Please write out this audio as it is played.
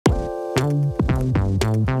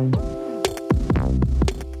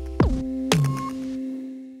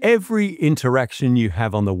Every interaction you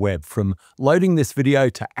have on the web, from loading this video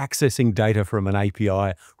to accessing data from an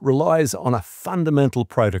API, relies on a fundamental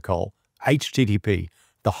protocol, HTTP,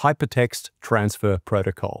 the Hypertext Transfer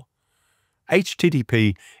Protocol.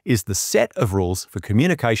 HTTP is the set of rules for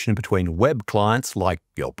communication between web clients like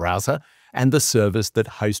your browser and the servers that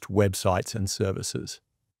host websites and services.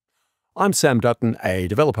 I'm Sam Dutton, a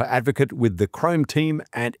developer advocate with the Chrome team,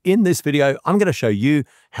 and in this video, I'm going to show you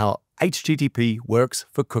how HTTP works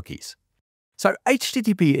for cookies. So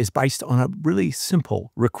HTTP is based on a really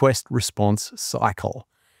simple request-response cycle.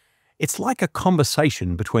 It's like a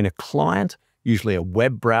conversation between a client, usually a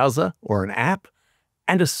web browser or an app,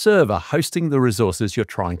 and a server hosting the resources you're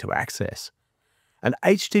trying to access. And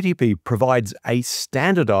HTTP provides a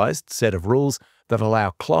standardized set of rules that allow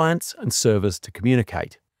clients and servers to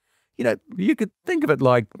communicate. You could think of it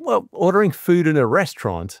like, well, ordering food in a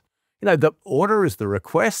restaurant. The order is the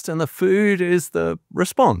request and the food is the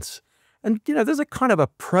response. And, there's a kind of a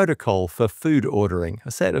protocol for food ordering, a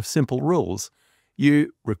set of simple rules.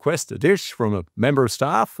 You request a dish from a member of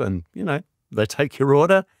staff and, they take your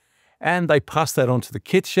order and they pass that on to the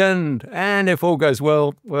kitchen. And if all goes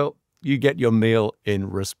well, you get your meal in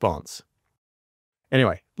response.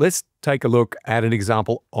 Anyway, let's take a look at an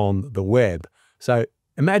example on the web. So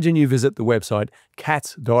imagine you visit the website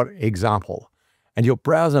cats.example, and your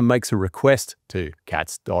browser makes a request to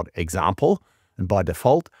cats.example, and by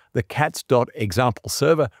default, the cats.example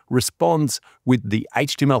server responds with the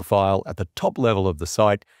HTML file at the top level of the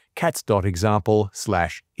site,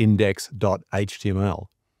 cats.example/index.html.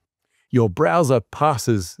 Your browser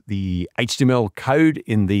passes the HTML code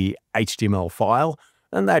in the HTML file,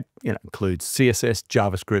 and that includes CSS,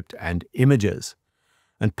 JavaScript, and images.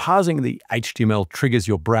 And parsing the HTML triggers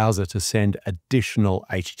your browser to send additional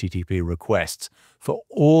HTTP requests for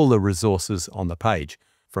all the resources on the page,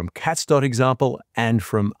 from cats.example and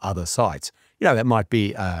from other sites. That might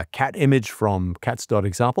be a cat image from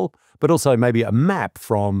cats.example, but also maybe a map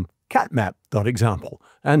from catmap.example,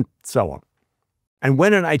 and so on. And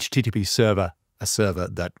when an HTTP server, a server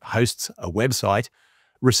that hosts a website,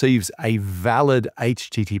 receives a valid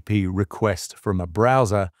HTTP request from a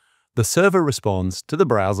browser, the server responds to the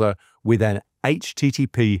browser with an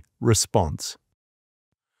HTTP response.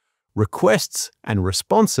 Requests and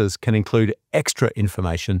responses can include extra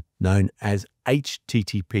information known as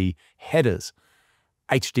HTTP headers.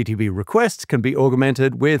 HTTP requests can be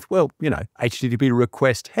augmented with, HTTP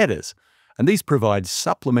request headers, and these provide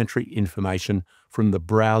supplementary information from the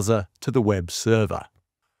browser to the web server.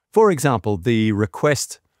 For example, the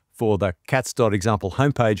request for the cats.example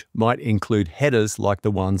homepage might include headers like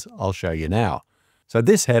the ones I'll show you now. So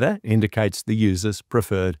this header indicates the user's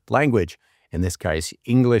preferred language, in this case,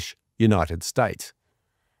 English, United States.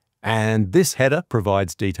 And this header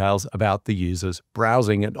provides details about the user's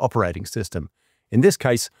browsing and operating system. In this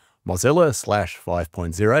case,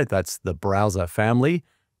 Mozilla/5.0, that's the browser family,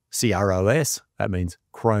 CROS, that means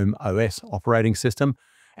Chrome OS operating system,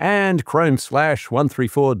 and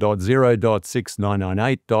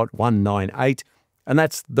Chrome/134.0.6998.198, and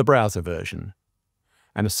that's the browser version.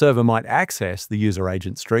 And a server might access the user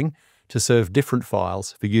agent string to serve different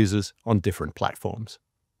files for users on different platforms.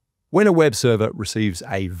 When a web server receives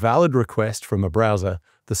a valid request from a browser,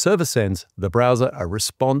 the server sends the browser a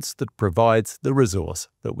response that provides the resource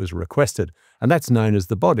that was requested, and that's known as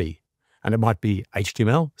the body. And it might be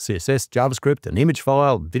HTML, CSS, JavaScript, an image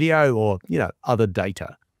file, video, or, other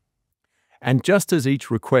data. And just as each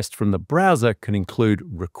request from the browser can include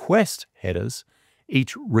request headers,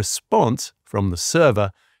 each response from the server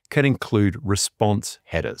can include response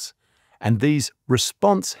headers. And these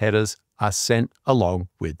response headers are sent along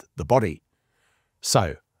with the body.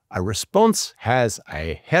 So a response has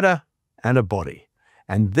a header and a body.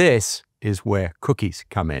 And this is where cookies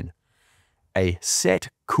come in. A set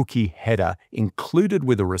cookie header included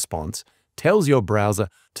with a response tells your browser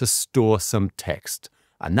to store some text,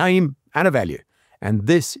 a name and a value, and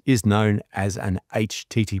this is known as an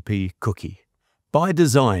HTTP cookie. By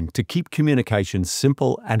design, to keep communication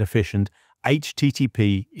simple and efficient,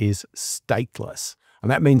 HTTP is stateless.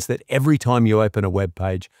 And that means that every time you open a web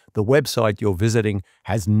page, the website you're visiting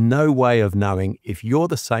has no way of knowing if you're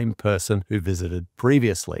the same person who visited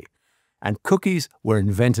previously. And cookies were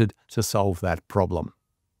invented to solve that problem.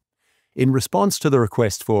 In response to the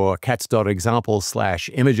request for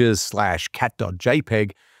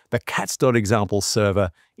cats.example/images/cat.jpg, the cats.example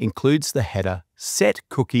server includes the header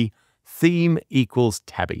setCookie theme equals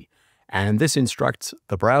tabby, and this instructs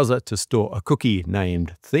the browser to store a cookie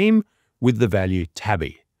named theme with the value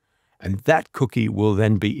tabby. And that cookie will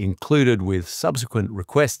then be included with subsequent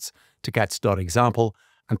requests to cats.example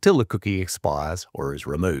until the cookie expires or is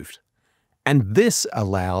removed. And this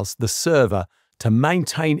allows the server to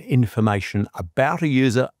maintain information about a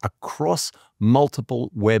user across multiple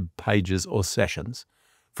web pages or sessions.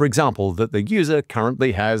 For example, that the user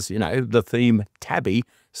currently has, the theme Tabby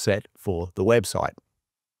set for the website.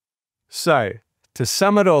 So, to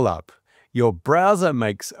sum it all up, your browser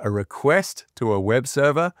makes a request to a web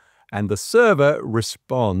server and the server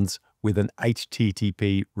responds with an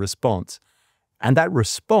HTTP response. And that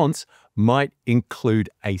response might include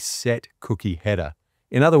a set cookie header.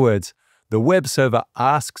 In other words, the web server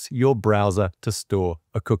asks your browser to store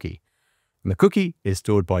a cookie. And the cookie is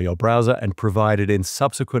stored by your browser and provided in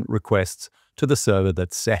subsequent requests to the server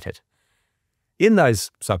that set it. In those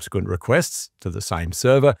subsequent requests to the same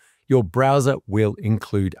server, your browser will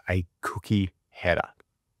include a cookie header.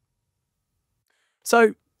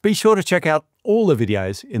 So be sure to check out all the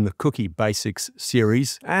videos in the Cookie Basics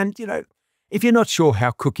series. And, if you're not sure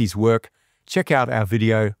how cookies work, check out our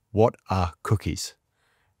video, What Are Cookies?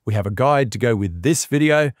 We have a guide to go with this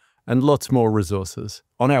video and lots more resources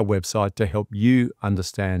on our website to help you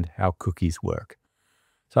understand how cookies work.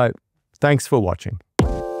 So, thanks for watching.